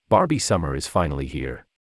Barbie Summer is finally here.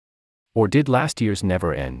 Or did last year's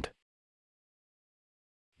never end?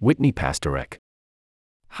 Whitney Pastorek.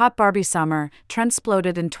 Hot Barbie Summer trend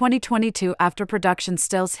exploded in 2022 after production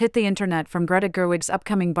stills hit the internet from Greta Gerwig's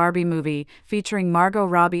upcoming Barbie movie, featuring Margot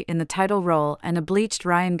Robbie in the title role and a bleached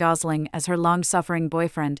Ryan Gosling as her long-suffering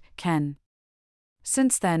boyfriend, Ken.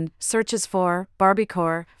 Since then, searches for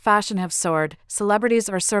Barbiecore fashion have soared. Celebrities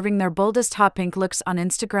are serving their boldest hot pink looks on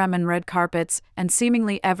Instagram and red carpets, and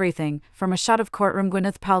seemingly everything, from a shot of courtroom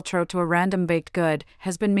Gwyneth Paltrow to a random baked good,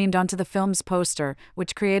 has been memed onto the film's poster,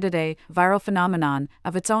 which created a viral phenomenon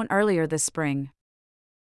of its own earlier this spring.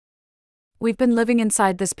 We've been living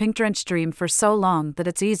inside this pink-drenched dream for so long that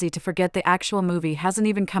it's easy to forget the actual movie hasn't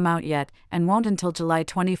even come out yet, and won't until July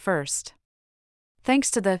 21st.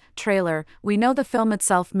 Thanks to the trailer, we know the film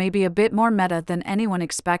itself may be a bit more meta than anyone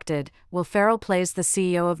expected. Will Ferrell plays the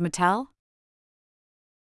CEO of Mattel?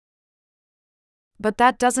 But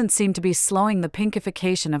that doesn't seem to be slowing the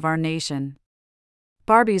pinkification of our nation.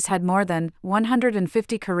 Barbie's had more than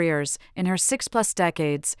 150 careers in her 6+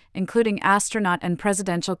 decades, including astronaut and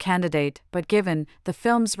presidential candidate, but given the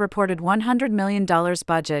film's reported $100 million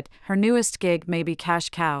budget, her newest gig may be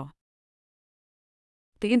cash cow.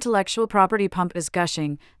 The intellectual property pump is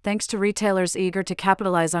gushing, thanks to retailers eager to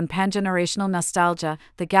capitalize on pan-generational nostalgia.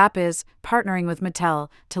 The Gap is partnering with Mattel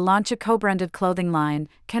to launch a co-branded clothing line.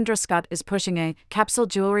 Kendra Scott is pushing a capsule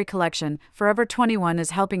jewelry collection. Forever 21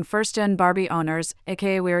 is helping first-gen Barbie owners,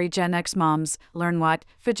 aka weary Gen X moms, learn what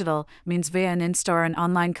phygital means via an in-store and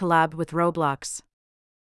online collab with Roblox.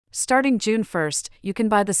 Starting June 1st, you can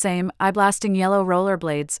buy the same eye-blasting yellow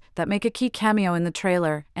rollerblades that make a key cameo in the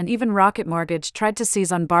trailer, and even Rocket Mortgage tried to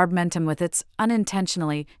seize on Barbmentum with its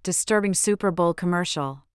unintentionally disturbing Super Bowl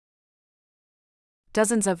commercial.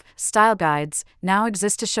 Dozens of style guides now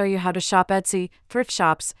exist to show you how to shop Etsy, thrift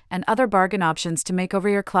shops, and other bargain options to make over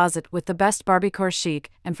your closet with the best Barbiecore chic,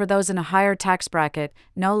 and for those in a higher tax bracket,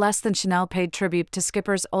 no less than Chanel paid tribute to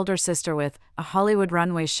Skipper's older sister with a Hollywood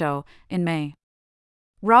runway show in May.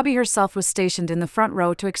 Robbie herself was stationed in the front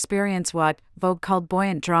row to experience what Vogue called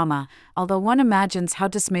buoyant drama, although one imagines how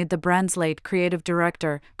dismayed the brand's late creative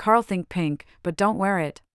director, Carl Think Pink, but don't wear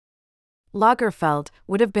it. Lagerfeld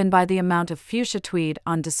would have been by the amount of fuchsia tweed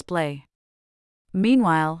on display.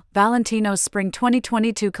 Meanwhile, Valentino's Spring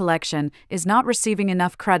 2022 collection is not receiving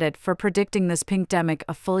enough credit for predicting this pinkdemic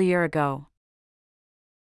a full year ago.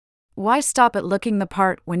 Why stop at looking the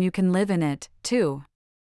part when you can live in it, too?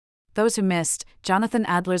 Those who missed Jonathan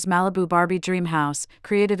Adler's Malibu Barbie Dream House,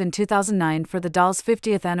 created in 2009 for the doll's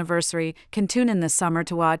 50th anniversary, can tune in this summer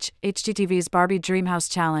to watch HGTV's Barbie Dream House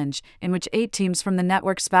Challenge, in which 8 teams from the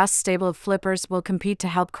network's vast stable of flippers will compete to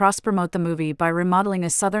help cross-promote the movie by remodeling a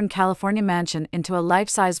Southern California mansion into a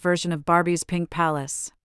life-size version of Barbie's Pink Palace.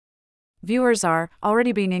 Viewers are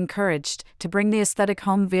already being encouraged to bring the aesthetic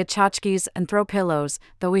home via tchotchkes and throw pillows,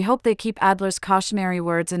 though we hope they keep Adler's cautionary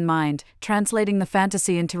words in mind. Translating the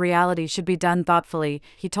fantasy into reality should be done thoughtfully,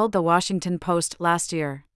 he told the Washington Post last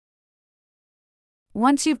year.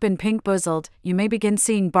 Once you've been pink-boozled, you may begin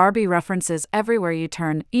seeing Barbie references everywhere you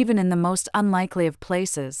turn, even in the most unlikely of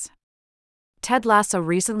places. Ted Lasso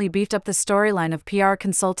recently beefed up the storyline of PR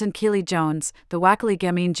consultant Keely Jones, the wackily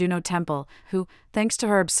gamine Juno Temple, who, thanks to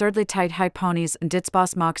her absurdly tight high ponies and ditz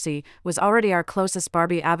boss moxie, was already our closest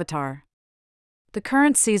Barbie avatar. The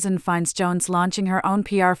current season finds Jones launching her own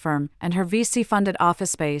PR firm and her VC-funded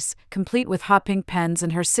office space, complete with hot pink pens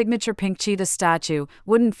and her signature pink cheetah statue,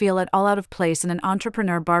 wouldn't feel at all out of place in an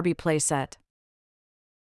entrepreneur Barbie playset.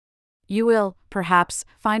 You will, perhaps,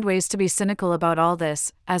 find ways to be cynical about all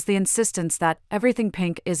this, as the insistence that everything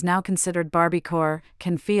pink is now considered Barbiecore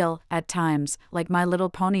can feel, at times, like My Little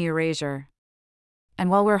Pony erasure. And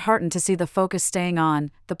while we're heartened to see the focus staying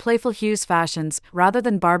on the playful hues fashions, rather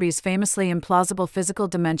than Barbie's famously implausible physical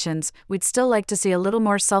dimensions, we'd still like to see a little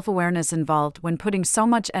more self-awareness involved when putting so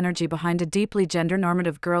much energy behind a deeply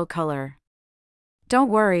gender-normative girl color. Don't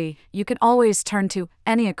worry, you can always turn to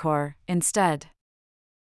Aniacore instead.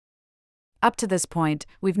 Up to this point,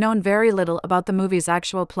 we've known very little about the movie's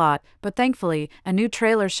actual plot, but thankfully, a new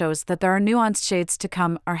trailer shows that there are nuanced shades to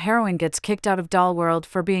come. Our heroine gets kicked out of doll world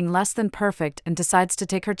for being less than perfect and decides to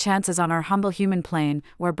take her chances on our humble human plane,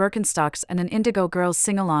 where Birkenstocks and an Indigo Girls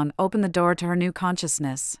sing-along open the door to her new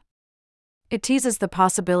consciousness. It teases the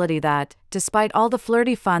possibility that, despite all the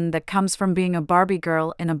flirty fun that comes from being a Barbie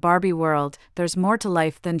girl in a Barbie world, there's more to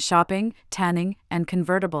life than shopping, tanning, and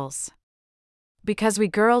convertibles. Because we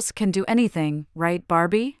girls can do anything, right,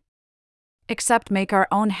 Barbie? Except make our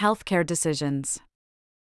own healthcare decisions.